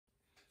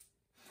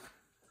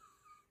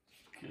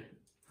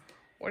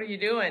What are you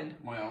doing?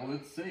 Well,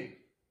 let's see.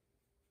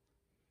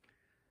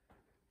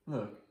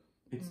 Look,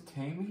 it's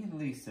Tammy and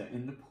Lisa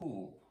in the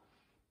pool.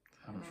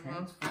 I'm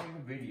transferring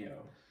a video,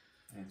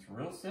 and it's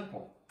real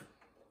simple.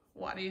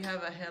 Why do you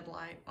have a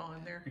headlight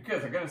on there?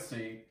 Because I gotta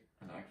see,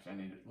 and actually I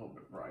need it a little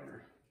bit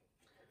brighter.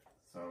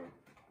 So,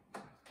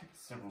 take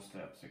several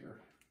steps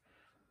here.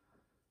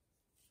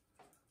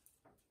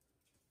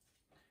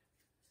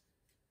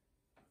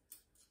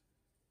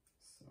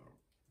 So,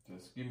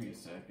 just give me a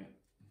second.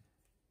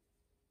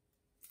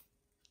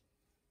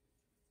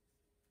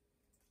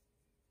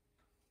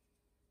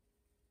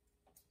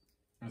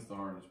 That's the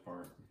hardest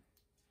part,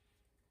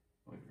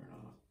 believe it or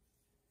not.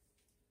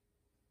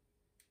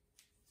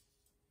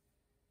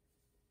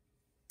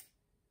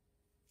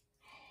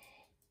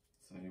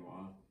 Say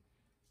why.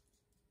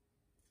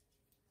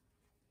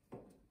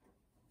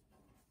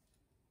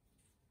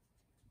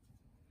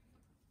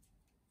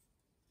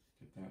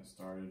 Get that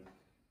started.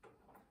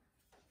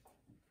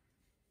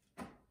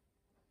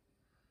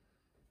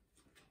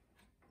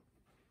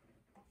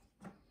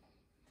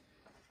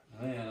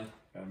 Then,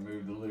 gotta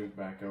move the loop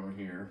back over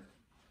here.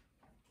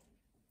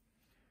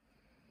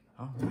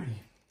 Alrighty.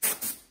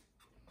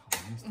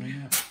 Pull this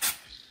thing up.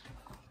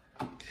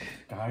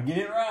 Gotta get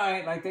it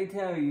right, like they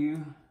tell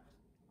you.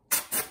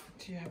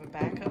 Do you have a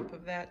backup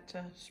of that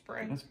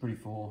spray? That's pretty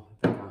full.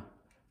 I think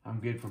I'm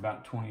good for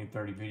about 20 or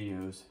 30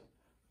 videos.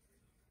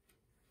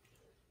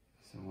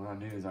 So what I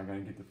do is I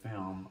gotta get the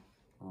film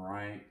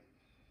right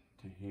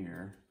to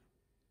here.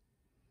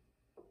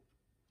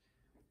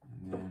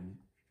 And then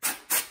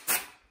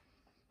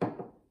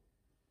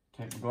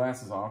take my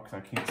glasses off because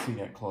I can't see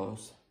that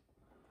close.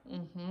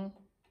 And then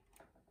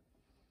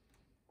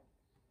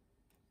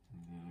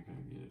I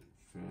gotta get it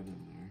fed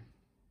in there.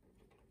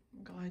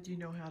 I'm glad you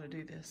know how to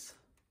do this.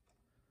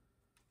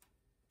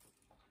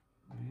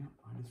 Yeah,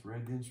 I just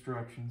read the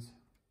instructions.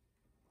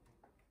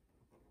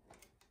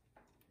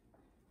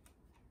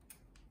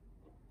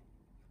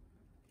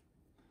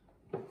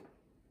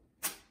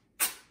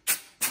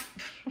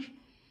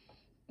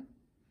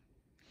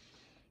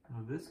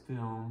 Now this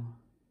film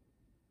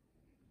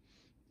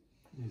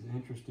is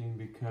interesting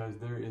because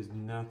there is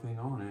nothing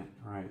on it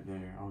right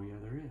there. Oh yeah,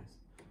 there is.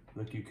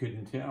 Look, you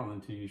couldn't tell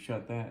until you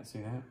shut that. See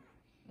that?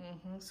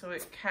 So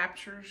it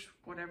captures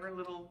whatever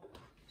little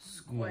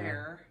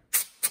square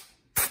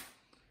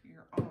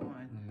you're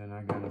on. And then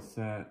I gotta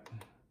set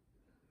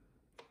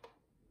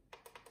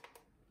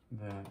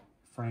the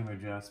frame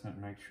adjustment,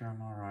 make sure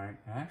I'm all right.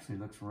 It actually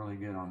looks really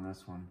good on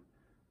this one.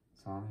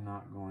 So I'm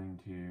not going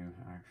to,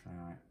 actually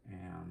I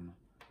am.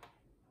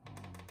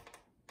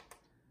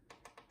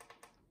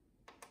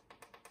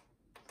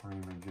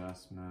 Frame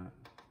adjustment.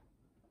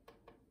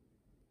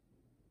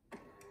 All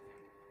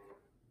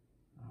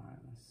right,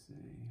 let's see.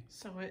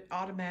 So it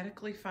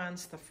automatically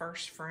finds the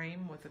first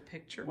frame with a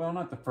picture? Well,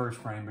 not the first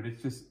frame, but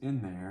it's just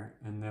in there.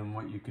 And then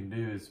what you can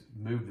do is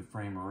move the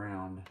frame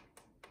around.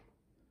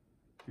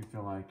 If you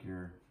feel like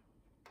you're...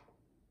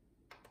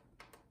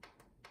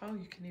 Oh,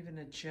 you can even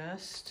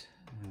adjust.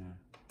 Yeah.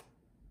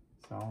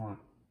 So I want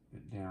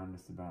it down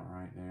just about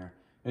right there.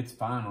 It's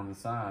fine on the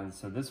sides,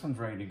 so this one's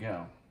ready to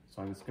go.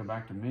 So I just go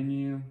back to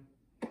menu.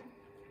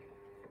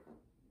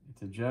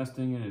 It's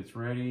adjusting it, it's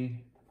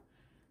ready.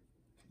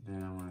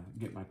 Then I want to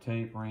get my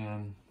tape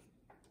ran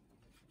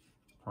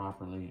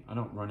properly. I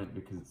don't run it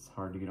because it's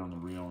hard to get on the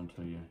reel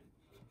until you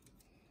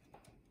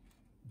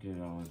get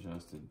it all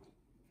adjusted.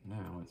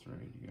 Now it's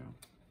ready to go.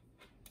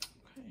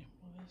 Okay,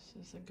 well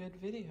this is a good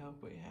video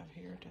we have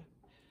here to...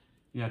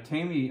 Yeah,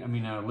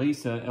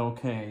 Lisa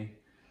LK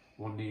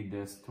will need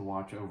this to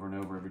watch over and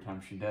over every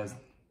time she does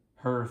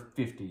her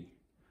 50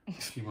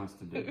 she wants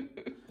to do.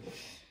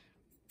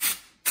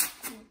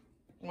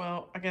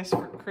 Well, I guess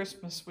for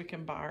Christmas we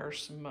can buy her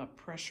some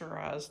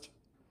pressurized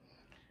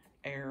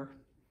air.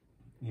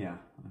 Yeah,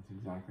 that's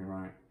exactly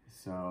right.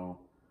 So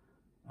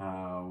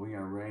we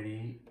are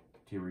ready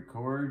to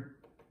record.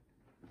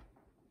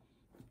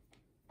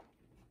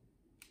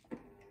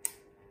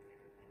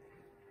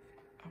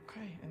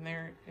 Okay, and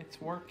there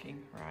it's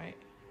working, right?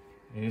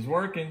 It is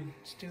working.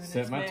 It's doing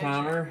Set its my magic.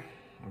 timer.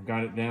 I've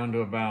got it down to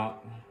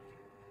about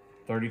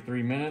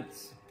 33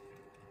 minutes.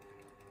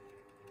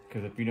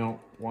 Because if you don't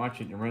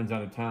watch it and it runs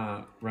out of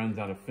time, runs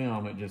out of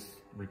film, it just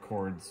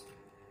records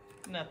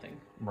Nothing.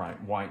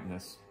 right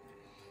whiteness.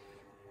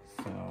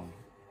 So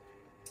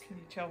Can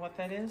you tell what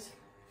that is?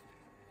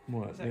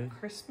 what? Is that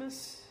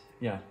Christmas?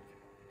 Yeah,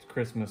 it's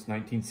Christmas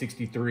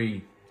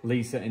 1963.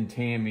 Lisa and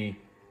Tammy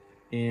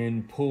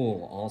in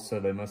pool. Also,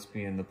 they must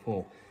be in the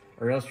pool.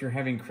 Or else you're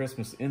having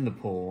Christmas in the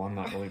pool. I'm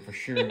not really for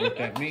sure what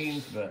that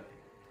means, but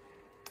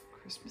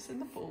Christmas in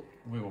the pool.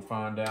 we will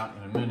find out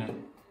in a minute.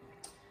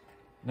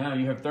 Now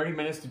you have 30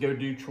 minutes to go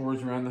do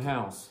chores around the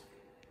house.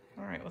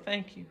 All right, well,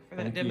 thank you for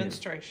that Thank you.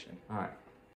 demonstration. All right.